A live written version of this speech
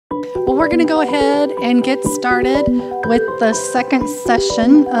Well, we're going to go ahead and get started with the second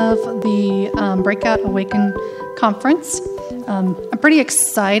session of the Breakout, Awaken conference. I'm pretty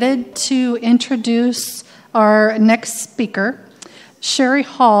excited to introduce our next speaker. Shari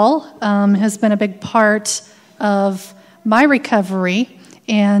Hall has been a big part of my recovery,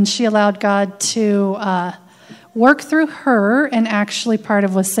 and she allowed God to work through her, and actually part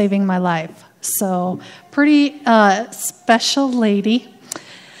of was saving my life. So, pretty special lady.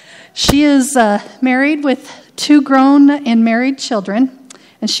 She is married with 2 grown and married children,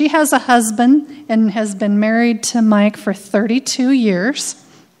 and she has a husband and has been married to Mike for 32 years.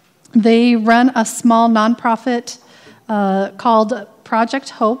 They run a small nonprofit called Project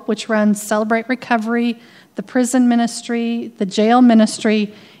Hope, which runs Celebrate Recovery, the prison ministry, the jail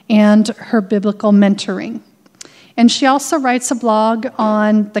ministry, and her biblical mentoring. And she also writes a blog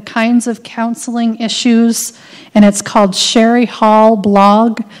on the kinds of counseling issues, and it's called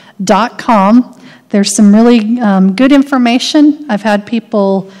ShariHallblog.com. There's some really good information. I've had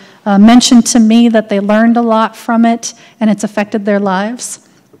people mention to me that they learned a lot from it, and it's affected their lives.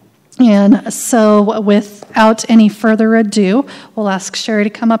 And so without any further ado, we'll ask Shari to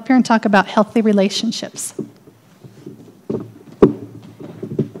come up here and talk about healthy relationships.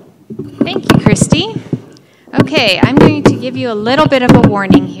 Thank you, Christy. Okay, I'm going to give you a little bit of a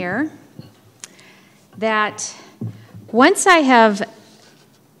warning here that once I have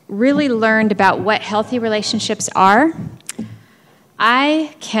really learned about what healthy relationships are,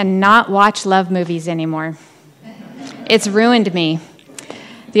 I cannot watch love movies anymore. It's ruined me.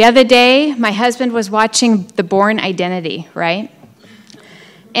 The other day, my husband was watching The Bourne Identity, right?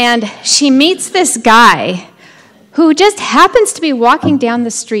 And she meets this guy who just happens to be walking down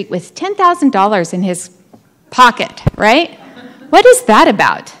the street with $10,000 in his pocket, right? What is that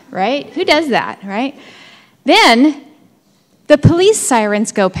about, right? Who does that, right? Then the police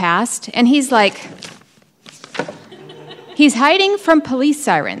sirens go past, and he's hiding from police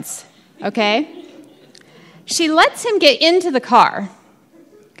sirens, okay? She lets him get into the car,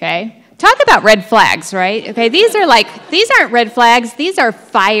 okay? Talk about red flags, right? Okay, these aren't red flags, these are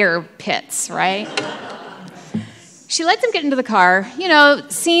fire pits, right? She lets him get into the car. You know,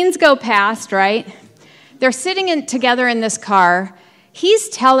 scenes go past, right? They're sitting together in this car. He's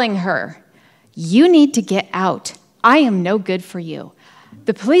telling her, "You need to get out. I am no good for you.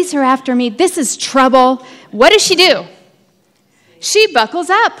 The police are after me. This is trouble." What does she do? She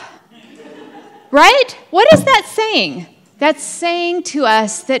buckles up, right? What is that saying? That's saying to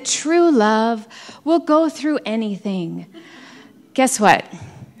us that true love will go through anything. Guess what?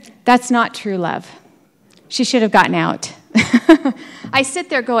 That's not true love. She should have gotten out. I sit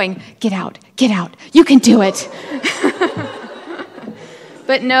there going, get out, you can do it.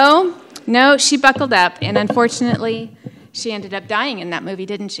 But no, she buckled up, and unfortunately, she ended up dying in that movie,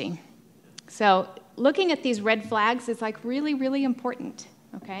 didn't she? So looking at these red flags is really, really important,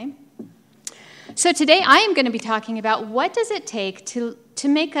 okay? So today I am going to be talking about what does it take to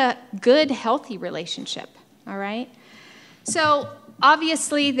make a good, healthy relationship, all right? So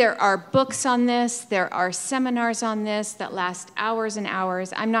obviously, there are books on this, there are seminars on this that last hours and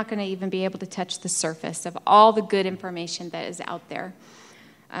hours. I'm not going to even be able to touch the surface of all the good information that is out there.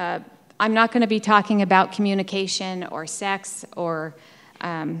 I'm not going to be talking about communication or sex, or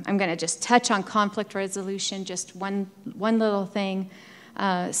I'm going to just touch on conflict resolution, just one little thing.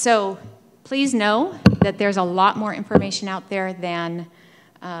 So please know that there's a lot more information out there than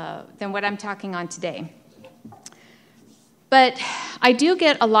what I'm talking on today. But I do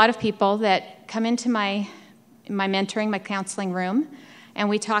get a lot of people that come into my mentoring, my counseling room, and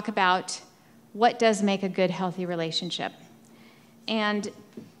we talk about what does make a good, healthy relationship. And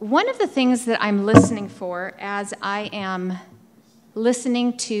one of the things that I'm listening for as I am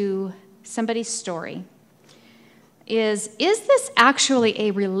listening to somebody's story is this actually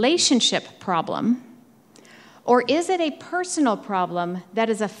a relationship problem, or is it a personal problem that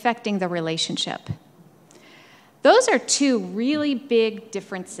is affecting the relationship? Those are 2 really big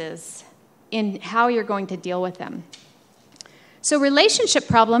differences in how you're going to deal with them. So relationship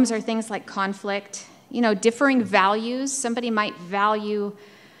problems are things like conflict, differing values. Somebody might value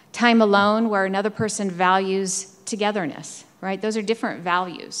time alone where another person values togetherness, right? Those are different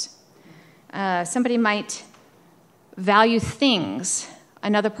values. Somebody might value things.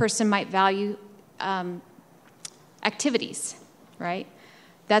 Another person might value activities, right?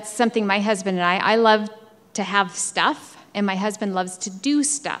 That's something my husband and I love to have stuff, and my husband loves to do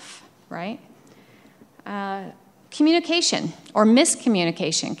stuff, right? Communication or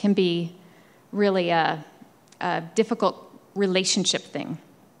miscommunication can be really a difficult relationship thing.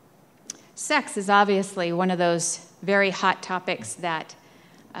 Sex is obviously one of those very hot topics that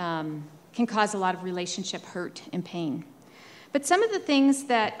can cause a lot of relationship hurt and pain. But some of the things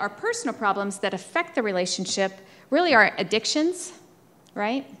that are personal problems that affect the relationship really are addictions,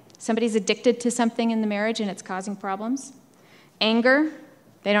 right? Somebody's addicted to something in the marriage and it's causing problems. Anger,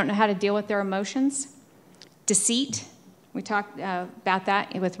 they don't know how to deal with their emotions. Deceit, we talked about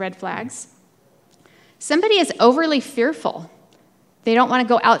that with red flags. Somebody is overly fearful. They don't want to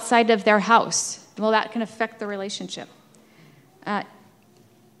go outside of their house. Well, that can affect the relationship.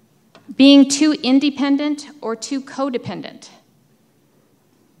 Being too independent or too codependent.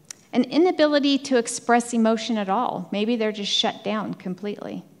 An inability to express emotion at all. Maybe they're just shut down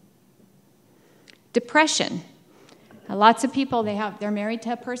completely. Depression. Lots of people, they're married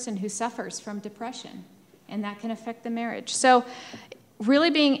to a person who suffers from depression, and that can affect the marriage. So really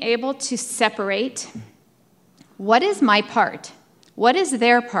being able to separate what is my part, what is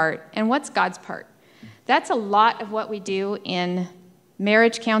their part, and what's God's part. That's a lot of what we do in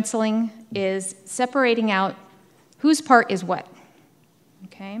marriage counseling, is separating out whose part is what.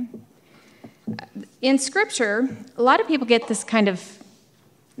 Okay? In Scripture, a lot of people get this kind of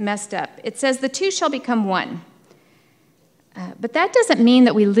messed up. It says, the two shall become one. But that doesn't mean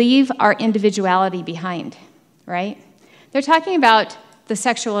that we leave our individuality behind, right? They're talking about the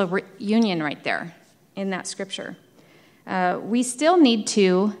sexual union right there in that Scripture. We still need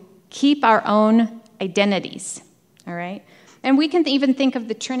to keep our own identities, all right? And we can even think of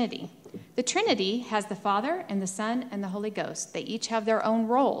the Trinity. The Trinity has the Father and the Son and the Holy Ghost. They each have their own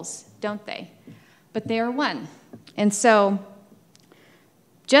roles, don't they? But they are one. And so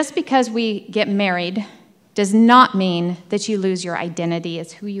just because we get married does not mean that you lose your identity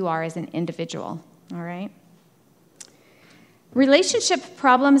as who you are as an individual, all right? Relationship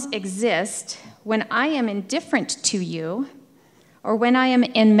problems exist when I am indifferent to you or when I am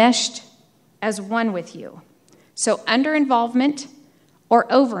enmeshed as one with you. So under-involvement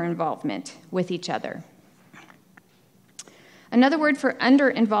or over-involvement with each other. Another word for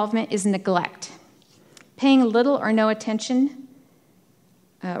under-involvement is neglect. Paying little or no attention,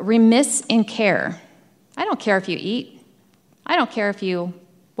 remiss in care. I don't care if you eat. I don't care if you,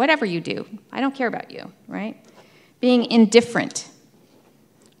 whatever you do. I don't care about you, right? Being indifferent.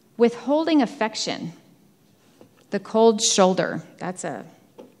 Withholding affection. The cold shoulder. That's a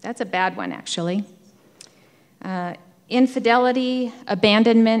bad one, actually. Infidelity,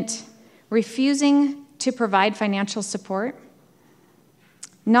 abandonment, refusing to provide financial support,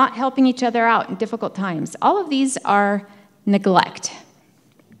 not helping each other out in difficult times. All of these are neglect.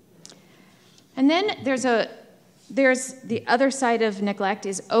 And then there's the other side of neglect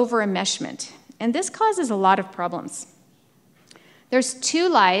is over-enmeshment. And this causes a lot of problems. There's two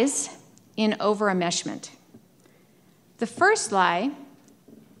lies in over-enmeshment. The first lie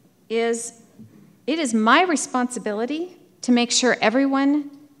is, it is my responsibility to make sure everyone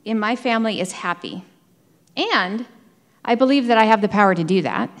in my family is happy. And I believe that I have the power to do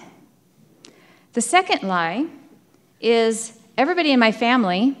that. The second lie is everybody in my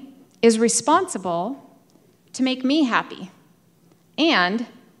family is responsible to make me happy. And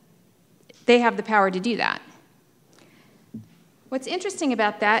they have the power to do that. What's interesting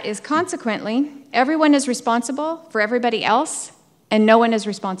about that is, consequently, everyone is responsible for everybody else, and no one is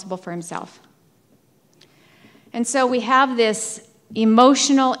responsible for himself. And so we have this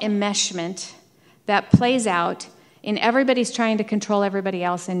emotional enmeshment that plays out in everybody's trying to control everybody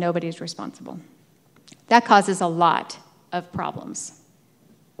else and nobody's responsible. That causes a lot of problems.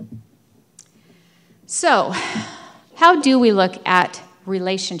 So, how do we look at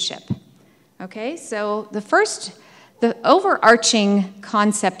relationship? Okay, so the overarching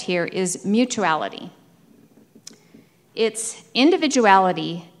concept here is mutuality. It's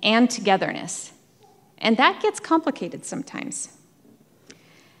individuality and togetherness. And that gets complicated sometimes.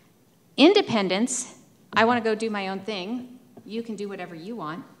 Independence, I want to go do my own thing, you can do whatever you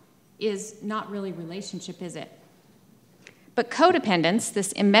want, is not really relationship, is it? But codependence,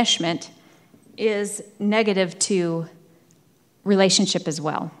 this enmeshment, is negative to relationship as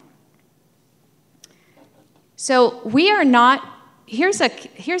well. So we are not, here's the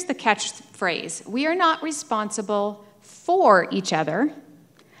catchphrase, we are not responsible for each other,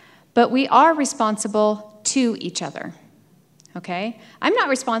 but we are responsible to each other, okay? I'm not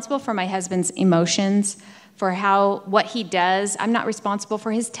responsible for my husband's emotions, for what he does. I'm not responsible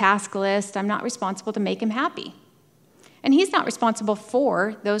for his task list. I'm not responsible to make him happy. And he's not responsible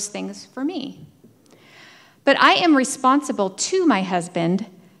for those things for me. But I am responsible to my husband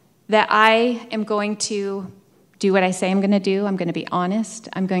that I am going to do what I say I'm going to do. I'm going to be honest.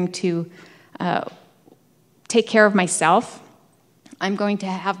 I'm going to take care of myself. I'm going to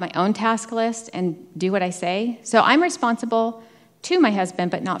have my own task list and do what I say. So I'm responsible to my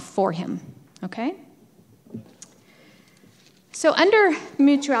husband, but not for him. Okay? So under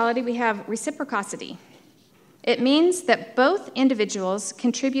mutuality, we have reciprocity. It means that both individuals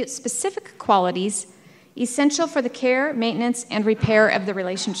contribute specific qualities essential for the care, maintenance, and repair of the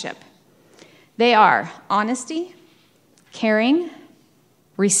relationship. They are honesty, caring,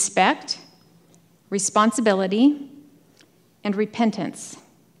 respect, responsibility, and repentance.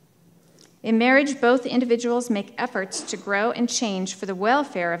 In marriage, both individuals make efforts to grow and change for the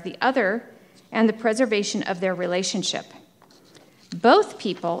welfare of the other and the preservation of their relationship. Both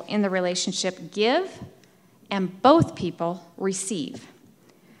people in the relationship give, and both people receive.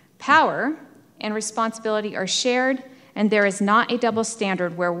 Power and responsibility are shared, and there is not a double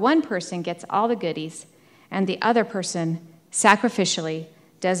standard where one person gets all the goodies and the other person sacrificially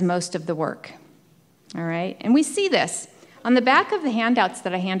does most of the work. All right? And we see this. On the back of the handouts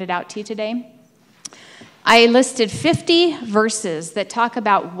that I handed out to you today, I listed 50 verses that talk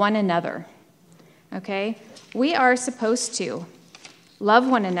about one another. Okay? We are supposed to love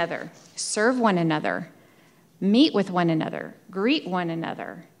one another, serve one another, meet with one another, greet one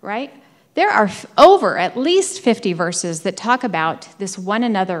another, right? There are over at least 50 verses that talk about this one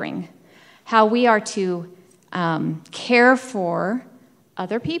anothering, how we are to care for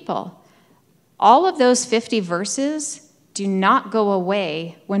other people. All of those 50 verses do not go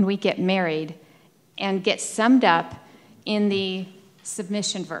away when we get married and get summed up in the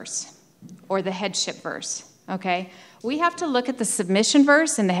submission verse or the headship verse, okay? We have to look at the submission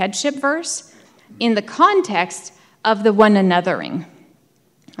verse and the headship verse in the context of the one anothering,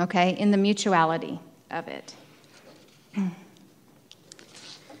 okay, in the mutuality of it.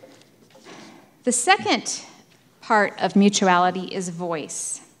 The second part of mutuality is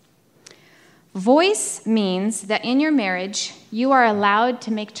voice. Voice means that in your marriage, you are allowed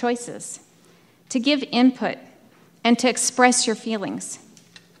to make choices, to give input, and to express your feelings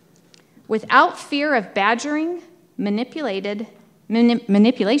without fear of badgering, manipulation,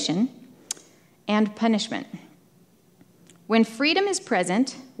 and punishment. When freedom is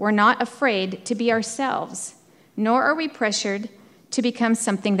present, we're not afraid to be ourselves, nor are we pressured to become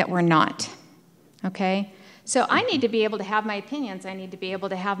something that we're not. Okay? So I need to be able to have my opinions. I need to be able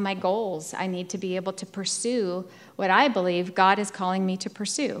to have my goals. I need to be able to pursue what I believe God is calling me to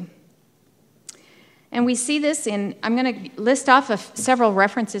pursue. And we see this in, I'm going to list off several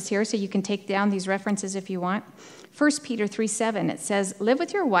references here so you can take down these references if you want. 1 Peter 3:7, it says, live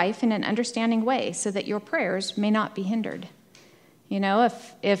with your wife in an understanding way so that your prayers may not be hindered. You know,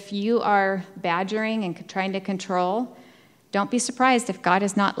 if you are badgering and trying to control, don't be surprised if God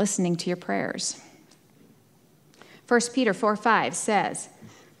is not listening to your prayers. 1 Peter 4:5 says,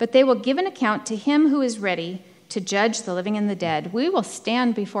 but they will give an account to him who is ready to judge the living and the dead. We will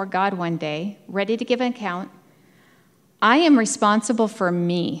stand before God one day, ready to give an account. I am responsible for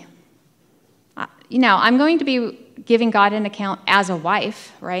me. I'm going to be giving God an account as a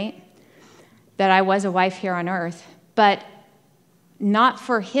wife, right? That I was a wife here on earth, but not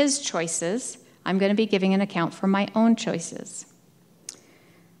for his choices. I'm going to be giving an account for my own choices.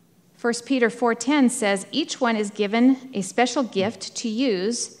 1 Peter 4:10 says, each one is given a special gift to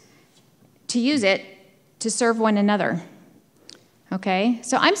use it to serve one another. Okay?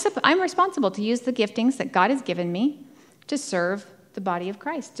 So I'm responsible to use the giftings that God has given me to serve the body of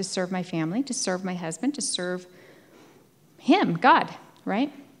Christ, to serve my family, to serve my husband, to serve him, God,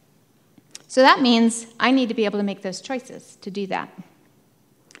 right? So that means I need to be able to make those choices to do that.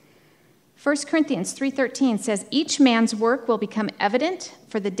 1 Corinthians 3:13 says, each man's work will become evident,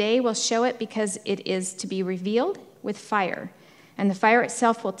 for the day will show it because it is to be revealed with fire. And the fire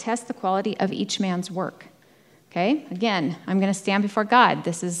itself will test the quality of each man's work. Okay? Again, I'm going to stand before God.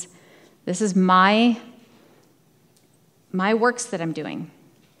 This is my works that I'm doing.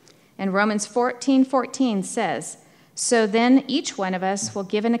 And Romans 14:14 says, so then each one of us will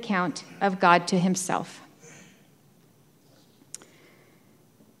give an account of God to himself.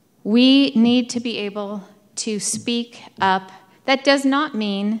 We need to be able to speak up. That does not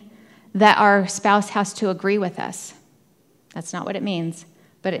mean that our spouse has to agree with us. That's not what it means.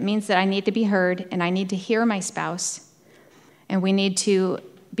 But it means that I need to be heard, and I need to hear my spouse, and we need to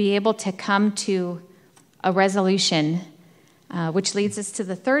be able to come to a resolution, which leads us to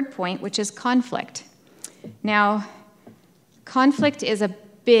the third point, which is conflict. Now, conflict is a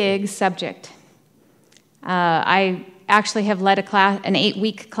big subject. I actually have led an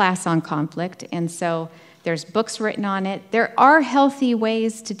 8-week class on conflict, and so there's books written on it. There are healthy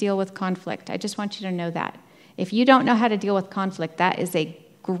ways to deal with conflict. I just want you to know that. If you don't know how to deal with conflict, that is a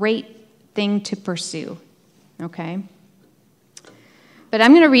great thing to pursue, okay? But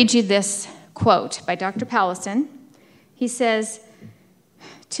I'm going to read you this quote by Dr. Powlison. He says,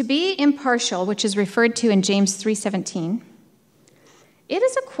 To be impartial, which is referred to in James 3:17, it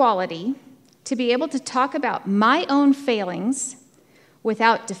is a quality to be able to talk about my own failings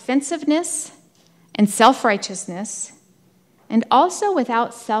without defensiveness and self-righteousness, and also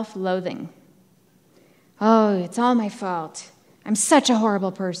without self-loathing. Oh, it's all my fault. I'm such a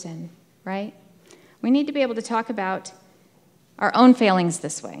horrible person, right? We need to be able to talk about our own failings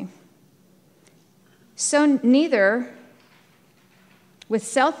this way. So neither with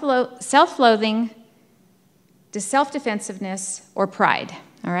self-loathing, self-defensiveness, or pride,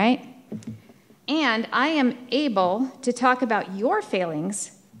 all right? And I am able to talk about your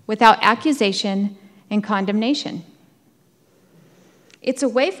failings without accusation and condemnation. It's a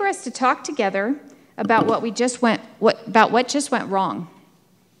way for us to talk together about what just went wrong.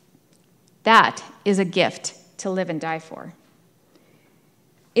 That is a gift to live and die for.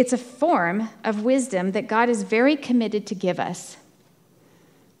 It's a form of wisdom that God is very committed to give us,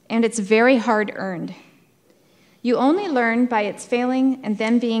 and it's very hard-earned. You only learn by its failing and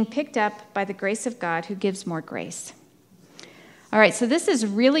then being picked up by the grace of God who gives more grace. All right, so this is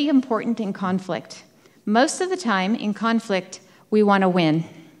really important in conflict. Most of the time in conflict, we want to win.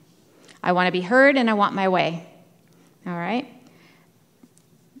 I want to be heard and I want my way. All right?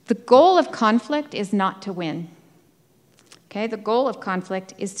 The goal of conflict is not to win. Okay? The goal of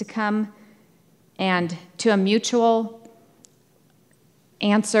conflict is to come and to a mutual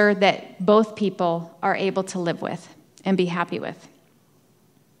answer that both people are able to live with and be happy with.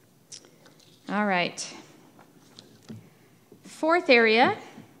 All right. Fourth area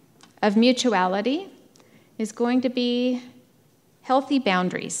of mutuality is going to be healthy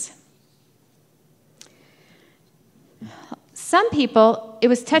boundaries. Some people, it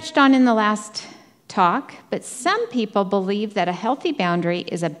was touched on in the last talk, but some people believe that a healthy boundary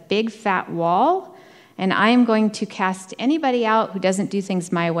is a big fat wall, and I am going to cast anybody out who doesn't do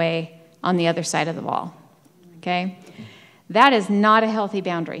things my way on the other side of the wall. Okay? That is not a healthy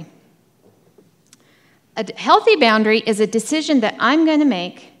boundary. A healthy boundary is a decision that I'm going to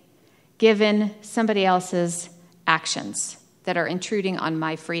make given somebody else's actions that are intruding on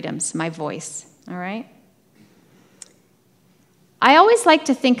my freedoms, my voice. All right? I always like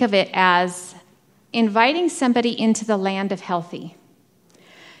to think of it as inviting somebody into the land of healthy.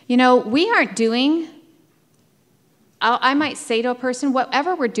 You know, we aren't doing, I might say to a person,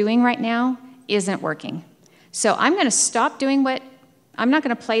 whatever we're doing right now isn't working. So I'm going to stop doing I'm not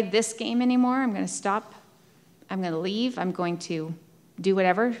going to play this game anymore. I'm going to stop. I'm going to leave. I'm going to do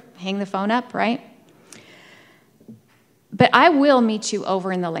whatever, hang the phone up, right? But I will meet you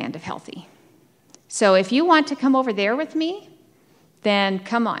over in the land of healthy. So if you want to come over there with me, then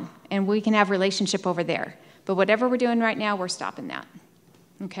come on, and we can have a relationship over there. But whatever we're doing right now, we're stopping that.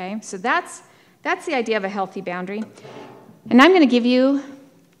 Okay? So that's the idea of a healthy boundary. And I'm going to give you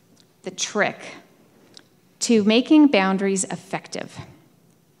the trick to making boundaries effective.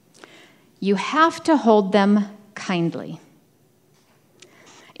 You have to hold them kindly.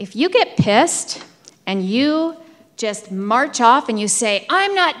 If you get pissed and you just march off and you say,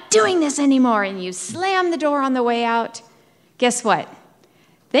 I'm not doing this anymore, and you slam the door on the way out, guess what?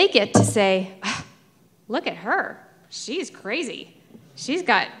 They get to say, look at her. She's crazy. She's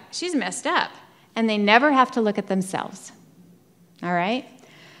messed up. And they never have to look at themselves. All right?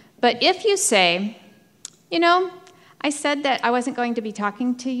 But if you say, you know, I said that I wasn't going to be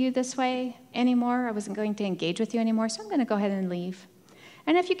talking to you this way anymore. I wasn't going to engage with you anymore, so I'm going to go ahead and leave.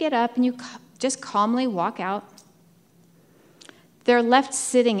 And if you get up and you just calmly walk out, they're left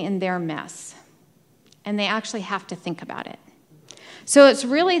sitting in their mess. And they actually have to think about it. So it's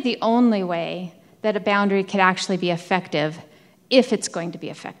really the only way that a boundary could actually be effective if it's going to be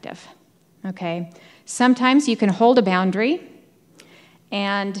effective. Okay? Sometimes you can hold a boundary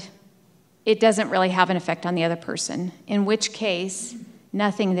and it doesn't really have an effect on the other person, in which case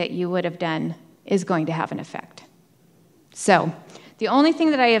nothing that you would have done is going to have an effect. So the only thing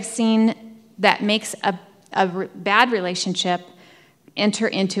that I have seen that makes a bad relationship enter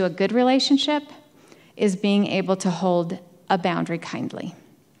into a good relationship is being able to hold a boundary kindly.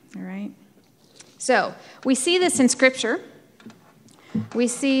 All right? So we see this in Scripture. We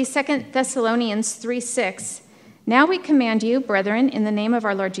see 2 Thessalonians 3:6. Now we command you, brethren, in the name of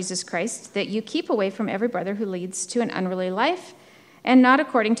our Lord Jesus Christ, that you keep away from every brother who leads to an unruly life, and not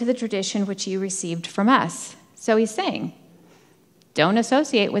according to the tradition which you received from us. So he's saying, don't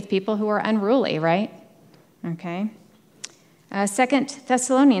associate with people who are unruly, right? Okay. 2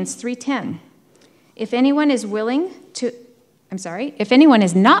 Thessalonians 3:10. If anyone is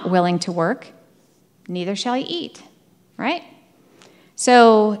not willing to work, neither shall he eat, right?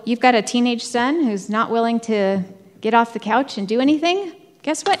 So you've got a teenage son who's not willing to get off the couch and do anything,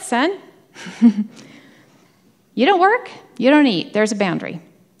 guess what, son? You don't work, you don't eat. There's a boundary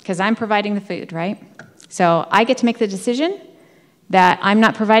because I'm providing the food, right? So I get to make the decision that I'm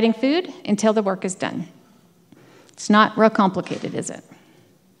not providing food until the work is done. It's not real complicated, is it?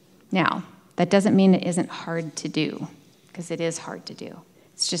 Now, that doesn't mean it isn't hard to do, because it is hard to do.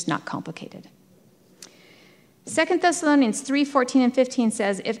 It's just not complicated. 2 Thessalonians 3:14 and 15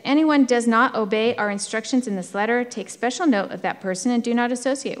 says, if anyone does not obey our instructions in this letter, take special note of that person and do not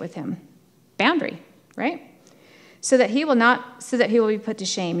associate with him. Boundary, right? So that he will be put to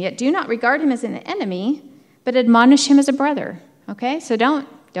shame. Yet do not regard him as an enemy, but admonish him as a brother. Okay? So don't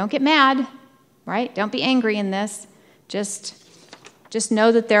get mad, right? Don't be angry in this. Just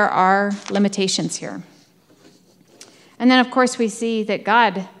know that there are limitations here. And then, of course, we see that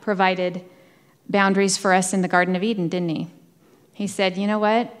God provided boundaries for us in the Garden of Eden, didn't he? He said, you know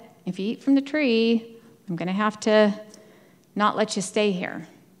what? If you eat from the tree, I'm going to have to not let you stay here.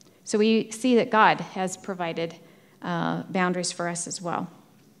 So we see that God has provided boundaries for us as well.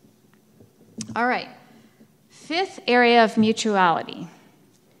 All right. Fifth area of mutuality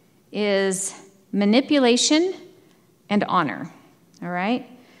is manipulation and honor. All right?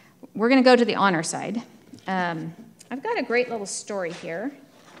 We're going to go to the honor side. I've got a great little story here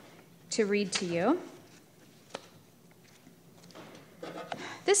to read to you.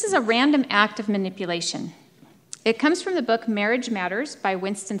 This is a random act of manipulation. It comes from the book Marriage Matters by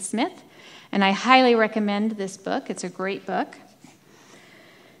Winston Smith, and I highly recommend this book. It's a great book.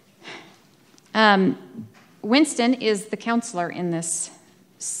 Winston is the counselor in this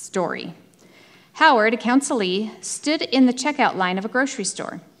story. Howard, a counselee, stood in the checkout line of a grocery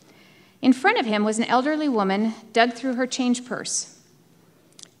store. In front of him was an elderly woman dug through her change purse.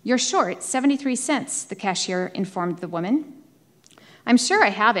 You're short 73 cents, the cashier informed the woman. I'm sure I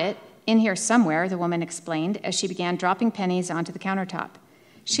have it in here somewhere, the woman explained as she began dropping pennies onto the countertop.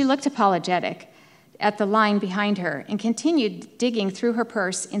 She looked apologetic at the line behind her and continued digging through her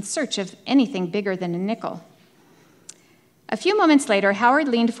purse in search of anything bigger than a nickel. A few moments later, Howard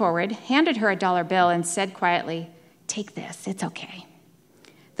leaned forward, handed her a dollar bill, and said quietly, "Take this, it's okay."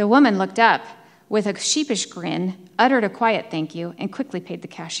 The woman looked up with a sheepish grin, uttered a quiet thank you, and quickly paid the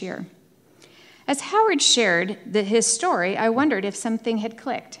cashier. As Howard shared his story, I wondered if something had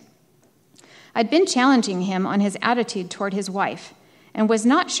clicked. I'd been challenging him on his attitude toward his wife and was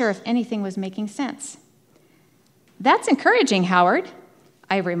not sure if anything was making sense. "That's encouraging, Howard,"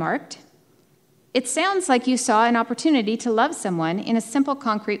 I remarked. "It sounds like you saw an opportunity to love someone in a simple,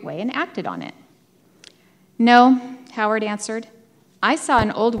 concrete way and acted on it." "No," Howard answered. "I saw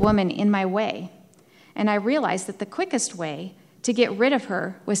an old woman in my way, and I realized that the quickest way to get rid of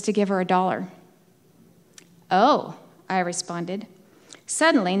her was to give her $1. "Oh," I responded,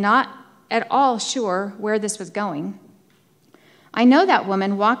 suddenly not at all sure where this was going. "I know that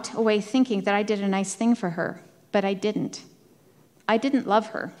woman walked away thinking that I did a nice thing for her, but I didn't. I didn't love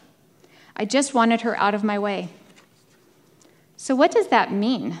her. I just wanted her out of my way." "So what does that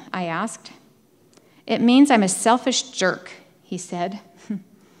mean?" I asked. "It means I'm a selfish jerk," he said.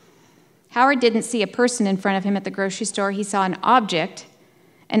 Howard didn't see a person in front of him at the grocery store. He saw an object,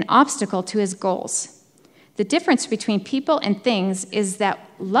 an obstacle to his goals. The difference between people and things is that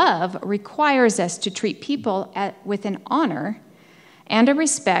love requires us to treat people with an honor and a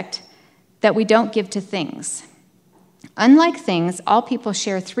respect that we don't give to things. Unlike things, all people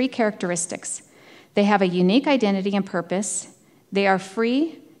share 3 characteristics. They have a unique identity and purpose, they are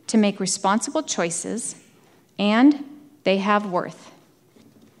free to make responsible choices, and they have worth.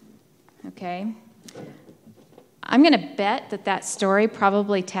 Okay? I'm going to bet that story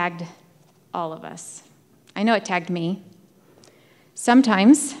probably tagged all of us. I know it tagged me.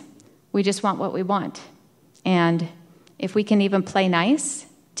 Sometimes we just want what we want. And if we can even play nice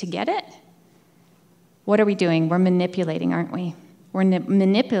to get it, what are we doing? We're manipulating, aren't we? We're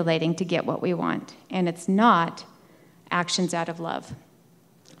manipulating to get what we want. And it's not actions out of love.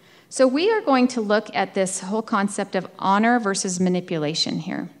 So we are going to look at this whole concept of honor versus manipulation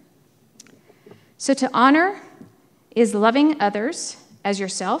here. So to honor is loving others as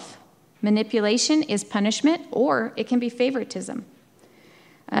yourself. Manipulation is punishment, or it can be favoritism.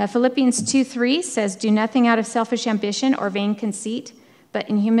 Philippians 2:3 says, "Do nothing out of selfish ambition or vain conceit, but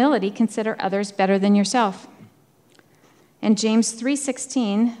in humility consider others better than yourself." And James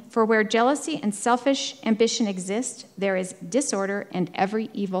 3:16, "For where jealousy and selfish ambition exist, there is disorder and every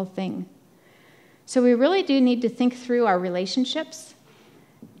evil thing." So we really do need to think through our relationships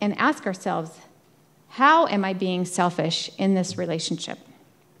and ask ourselves, how am I being selfish in this relationship?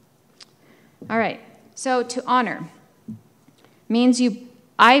 All right, so to honor means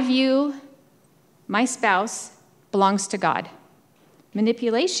I view my spouse belongs to God.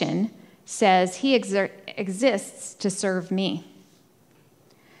 Manipulation says he exists to serve me.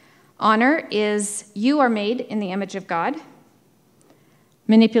 Honor is you are made in the image of God.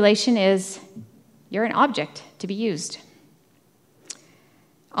 Manipulation is you're an object to be used.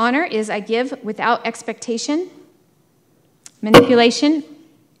 Honor is I give without expectation. Manipulation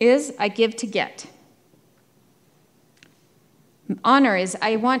is I give to get. Honor is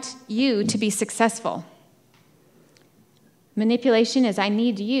I want you to be successful. Manipulation is I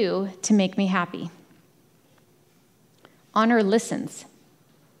need you to make me happy. Honor listens.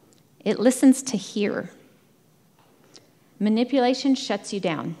 It listens to hear. Manipulation shuts you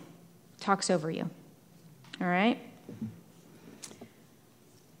down, talks over you. All right?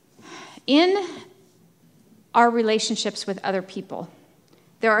 In our relationships with other people,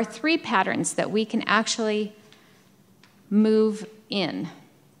 there are 3 patterns that we can actually move in.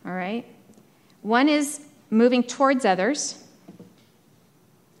 All right? One is moving towards others.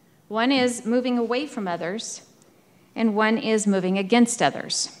 One is moving away from others. And one is moving against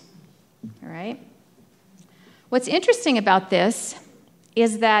others. All right? What's interesting about this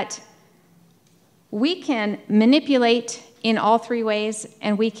is that we can manipulate in all 3 ways,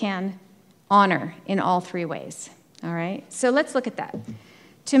 and we can honor in all 3 ways. All right? So let's look at that.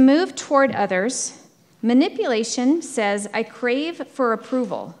 To move toward others, manipulation says, I crave for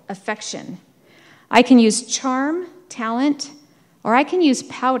approval, affection. I can use charm, talent, or I can use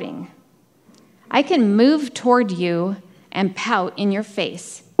pouting. I can move toward you and pout in your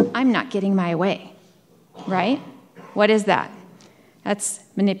face. I'm not getting my way, right? What is that? That's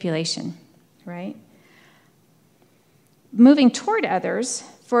manipulation, right? Moving toward others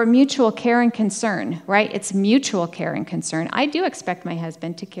for mutual care and concern, right? It's mutual care and concern. I do expect my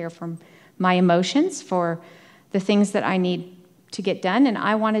husband to care for my emotions, for the things that I need to get done, and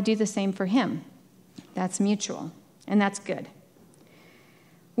I want to do the same for him. That's mutual, and that's good.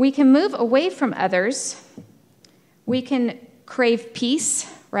 We can move away from others. We can crave peace,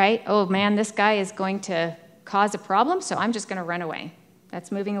 right? Oh man, this guy is going to cause a problem, so I'm just going to run away.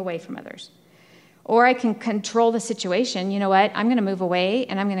 That's moving away from others. Or I can control the situation. You know what? I'm going to move away,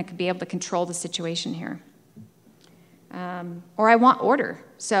 and I'm going to be able to control the situation here. Or I want order.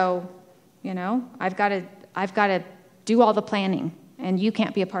 So, you know, I've got to do all the planning, and you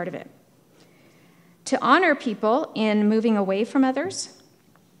can't be a part of it. To honor people in moving away from others,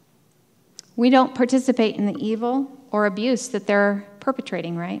 we don't participate in the evil or abuse that they're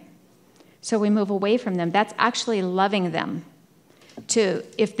perpetrating, right? So we move away from them. That's actually loving them.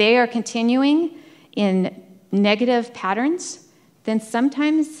 If they are continuing in negative patterns, then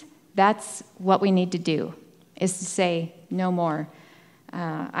sometimes that's what we need to do, is to say, no more.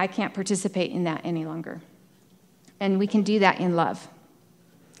 I can't participate in that any longer. And we can do that in love.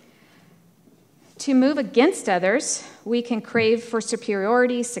 To move against others, we can crave for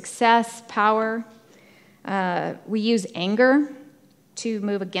superiority, success, power. We use anger to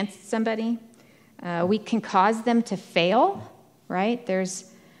move against somebody. We can cause them to fail, right? There's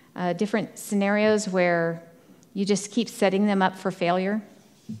different scenarios where you just keep setting them up for failure.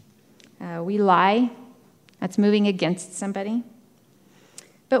 We lie. That's moving against somebody.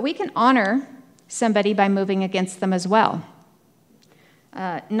 But we can honor somebody by moving against them as well.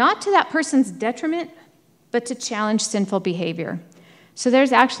 Not to that person's detriment, but to challenge sinful behavior. So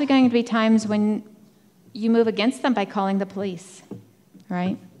there's actually going to be times when you move against them by calling the police,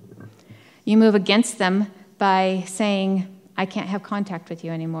 right? You move against them by saying, I can't have contact with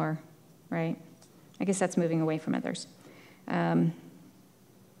you anymore, right? I guess that's moving away from others.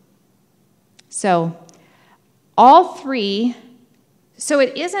 So all 3, so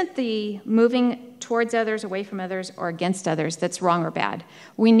it isn't the moving towards others, away from others, or against others that's wrong or bad.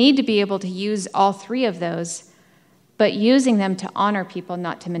 We need to be able to use all 3 of those, but using them to honor people,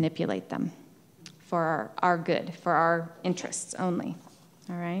 not to manipulate them for our good, for our interests only.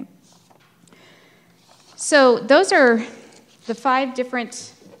 All right? So those are the 5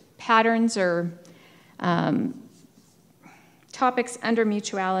 different patterns or topics under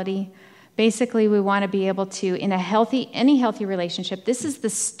mutuality. Basically, we want to be able to, in any healthy relationship, this is the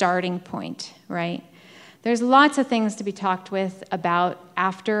starting point, right? There's lots of things to be talked with about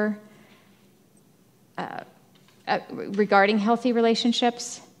after regarding healthy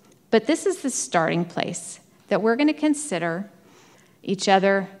relationships, but this is the starting place that we're going to consider each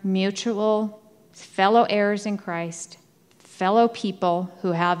other mutual fellow heirs in Christ, fellow people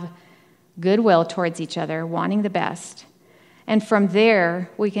who have goodwill towards each other, wanting the best. And from there,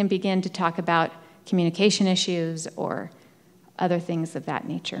 we can begin to talk about communication issues or other things of that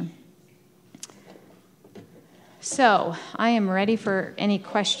nature. So, I am ready for any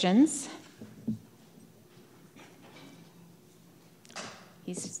questions.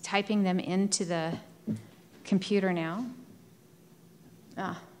 He's typing them into the computer now.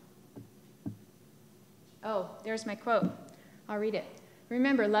 Oh, there's my quote. I'll read it.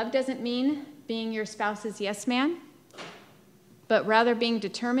 Remember, love doesn't mean being your spouse's yes man, but rather being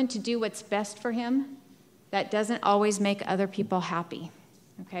determined to do what's best for him. That doesn't always make other people happy.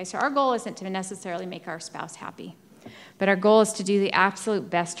 Okay, so our goal isn't to necessarily make our spouse happy, but our goal is to do the absolute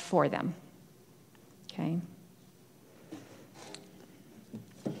best for them. Okay.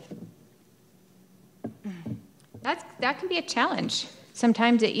 That can be a challenge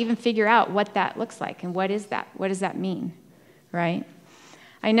sometimes to even figure out what that looks like and what is that? What does that mean, right?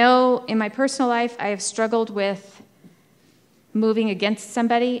 I know in my personal life I have struggled with moving against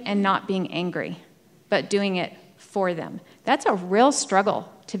somebody and not being angry, but doing it for them. That's a real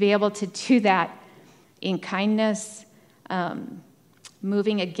struggle to be able to do that in kindness,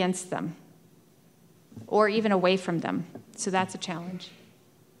 moving against them, or even away from them. So that's a challenge.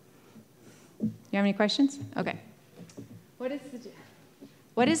 You have any questions? Okay.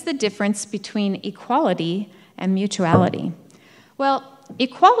 What is the difference between equality and mutuality? Well,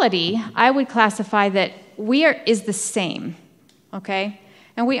 equality, I would classify that is the same, okay?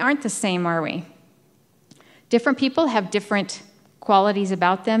 And we aren't the same, are we? Different people have different qualities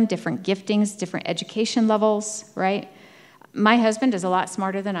about them, different giftings, different education levels, right? My husband is a lot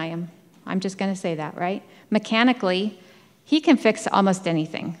smarter than I am. I'm just going to say that, right? Mechanically, he can fix almost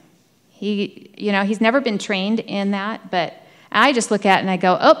anything. He's never been trained in that, but I just look at it and I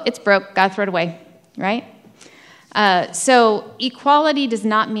go, oh, it's broke, gotta throw it away, right? So equality does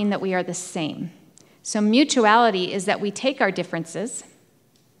not mean that we are the same. So mutuality is that we take our differences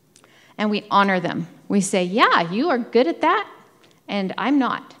and we honor them. We say, yeah, you are good at that, and I'm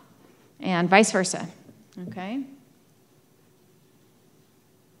not, and vice versa, okay?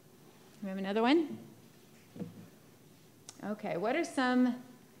 We have another one? Okay, what are some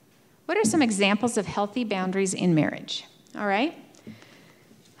examples of healthy boundaries in marriage? All right.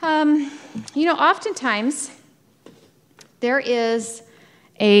 Oftentimes there is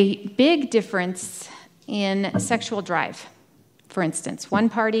a big difference in sexual drive. For instance, one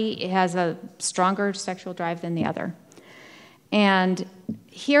party has a stronger sexual drive than the other. And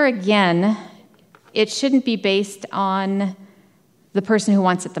here again, it shouldn't be based on the person who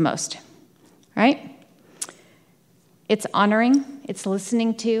wants it the most, right? It's honoring, it's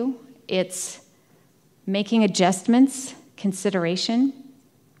listening to, it's making adjustments, consideration.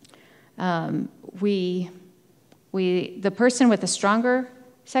 The person with a stronger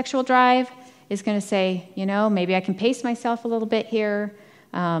sexual drive is going to say, maybe I can pace myself a little bit here.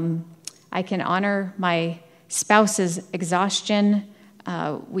 I can honor my spouse's exhaustion.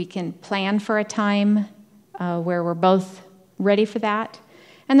 We can plan for a time where we're both ready for that.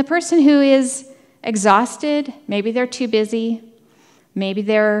 And the person who is exhausted, maybe they're too busy, maybe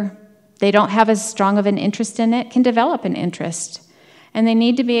they don't have as strong of an interest in it, can develop an interest. And they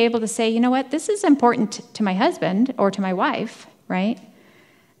need to be able to say, you know what, this is important to my husband or to my wife, right?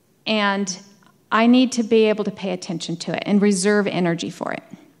 And I need to be able to pay attention to it and reserve energy for it.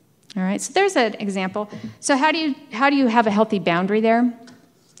 All right, so there's an example. So how do you have a healthy boundary there?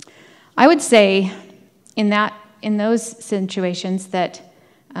 I would say in those situations that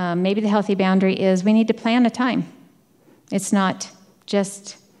maybe the healthy boundary is we need to plan a time. It's not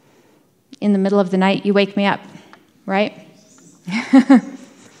just in the middle of the night, you wake me up, right?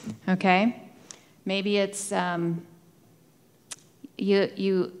 Okay. Maybe it's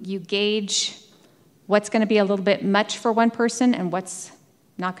you gauge what's going to be a little bit much for one person and what's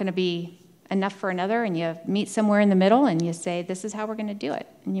not going to be enough for another, and you meet somewhere in the middle and you say, this is how we're going to do it,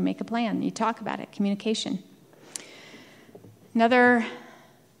 and you make a plan, you talk about it, communication. Another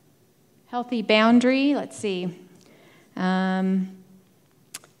healthy boundary, let's see.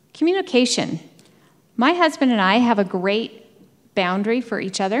 Communication. My husband and I have a great boundary for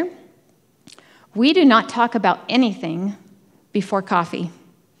each other. We do not talk about anything before coffee.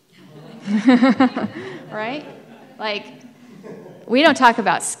 Right? Like, we don't talk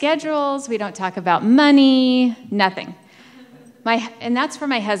about schedules, we don't talk about money, nothing. And that's for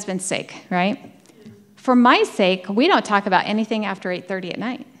my husband's sake, right? For my sake, we don't talk about anything after 8:30 at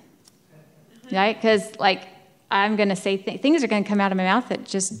night. Right? Because, I'm going to say things are going to come out of my mouth that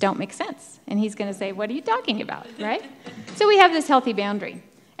just don't make sense. And he's going to say, what are you talking about, right? So we have this healthy boundary.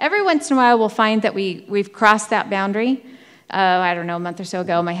 Every once in a while, we'll find that we've crossed that boundary. I don't know, a month or so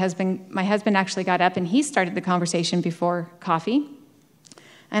ago, my husband actually got up and he started the conversation before coffee.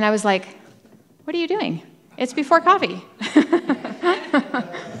 And I was like, what are you doing? It's before coffee.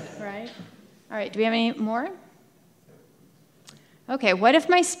 Right? All right, do we have any more? Okay, what if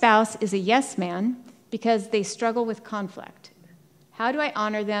my spouse is a yes man because they struggle with conflict? How do I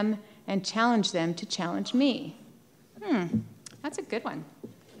honor them and challenge them to challenge me? That's a good one.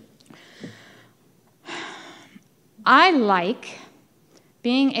 I like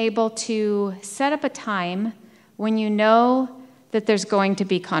being able to set up a time when you know that there's going to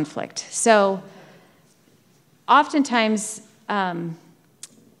be conflict. So oftentimes, my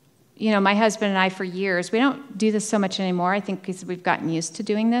husband and I for years, we don't do this so much anymore, I think because we've gotten used to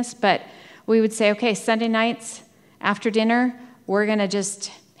doing this, but we would say, okay, Sunday nights after dinner, we're going to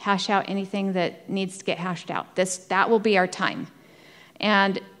just hash out anything that needs to get hashed out. That will be our time.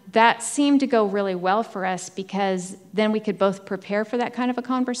 And that seemed to go really well for us because then we could both prepare for that kind of a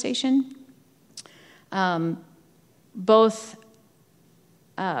conversation. Both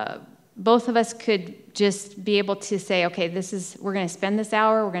of us could just be able to say, okay, we're going to spend this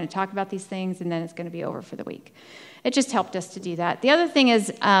hour, we're going to talk about these things, and then it's going to be over for the week. It just helped us to do that. The other thing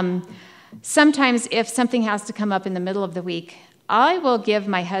is, sometimes if something has to come up in the middle of the week, I will give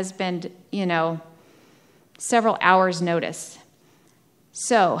my husband, several hours notice.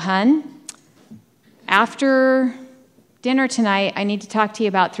 So, hun, after dinner tonight, I need to talk to you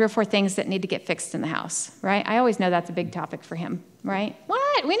about 3 or 4 things that need to get fixed in the house, right? I always know that's a big topic for him, right?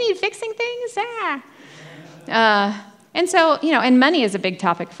 What? We need fixing things? And so, and money is a big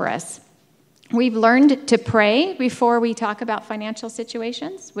topic for us. We've learned to pray before we talk about financial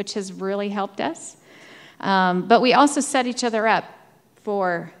situations, which has really helped us. But we also set each other up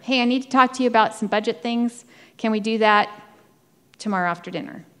for, hey, I need to talk to you about some budget things. Can we do that tomorrow after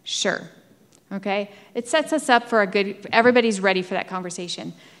dinner? Sure. Okay? It sets us up for everybody's ready for that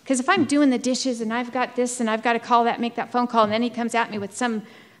conversation. Because if I'm doing the dishes and I've got this and I've got to call that, make that phone call, and then he comes at me with some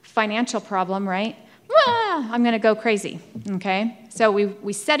financial problem, right? I'm going to go crazy. Okay? So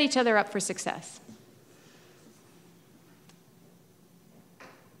we set each other up for success.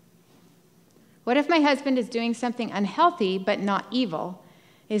 What if my husband is doing something unhealthy but not evil?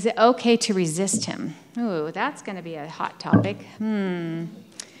 Is it okay to resist him? Ooh, that's going to be a hot topic.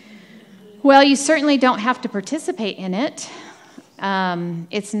 Well, you certainly don't have to participate in it.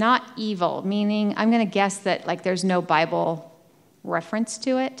 It's not evil, meaning I'm going to guess that there's no Bible reference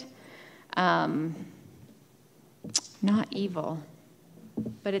to it. Not evil,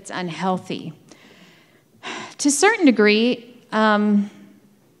 but it's unhealthy. To a certain degree,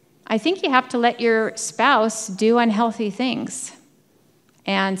 I think you have to let your spouse do unhealthy things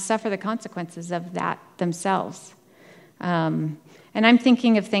and suffer the consequences of that themselves. And I'm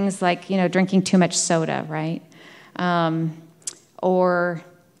thinking of things like, drinking too much soda, right? Or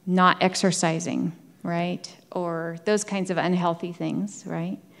not exercising, right? Or those kinds of unhealthy things,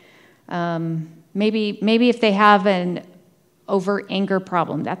 right? Maybe if they have an overt anger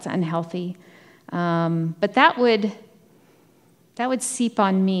problem, that's unhealthy. But that would seep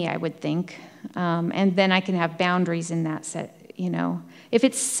on me, I would think. And then I can have boundaries in that set, If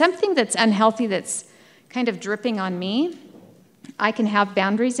it's something that's unhealthy that's kind of dripping on me, I can have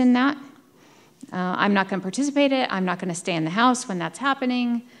boundaries in that. I'm not going to participate in it. I'm not going to stay in the house when that's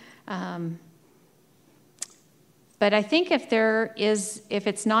happening. But I think if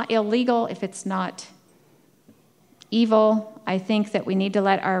it's not illegal, if it's not evil, I think that we need to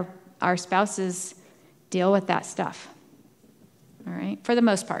let our spouses deal with that stuff. All right, for the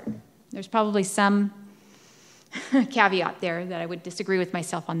most part. There's probably some caveat there that I would disagree with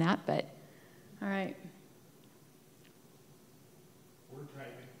myself on that, but all right. We're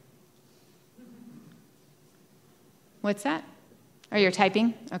typing. What's that? Oh, you're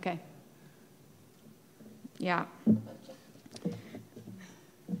typing? Okay. Yeah.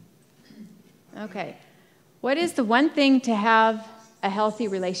 Okay. What is the one thing to have a healthy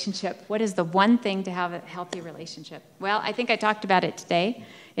relationship? What is the one thing to have a healthy relationship? Well, I think I talked about it today.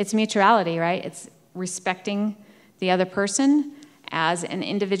 It's mutuality, right? It's respecting the other person as an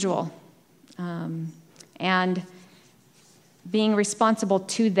individual and being responsible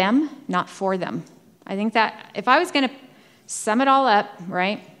to them, not for them. I think that if I was going to sum it all up,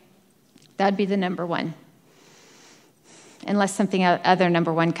 right, that'd be the number one. Unless something other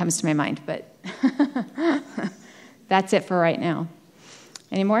number one comes to my mind, but that's it for right now.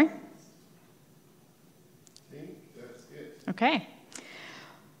 Any more? I think that's it. Okay.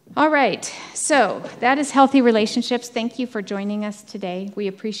 All right. So that is healthy relationships. Thank you for joining us today. We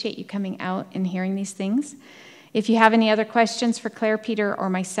appreciate you coming out and hearing these things. If you have any other questions for Claire, Peter, or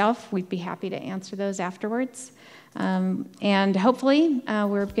myself, we'd be happy to answer those afterwards. And hopefully,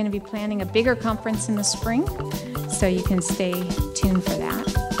 we're going to be planning a bigger conference in the spring, so you can stay tuned for that.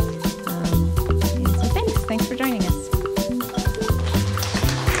 And so thanks for joining.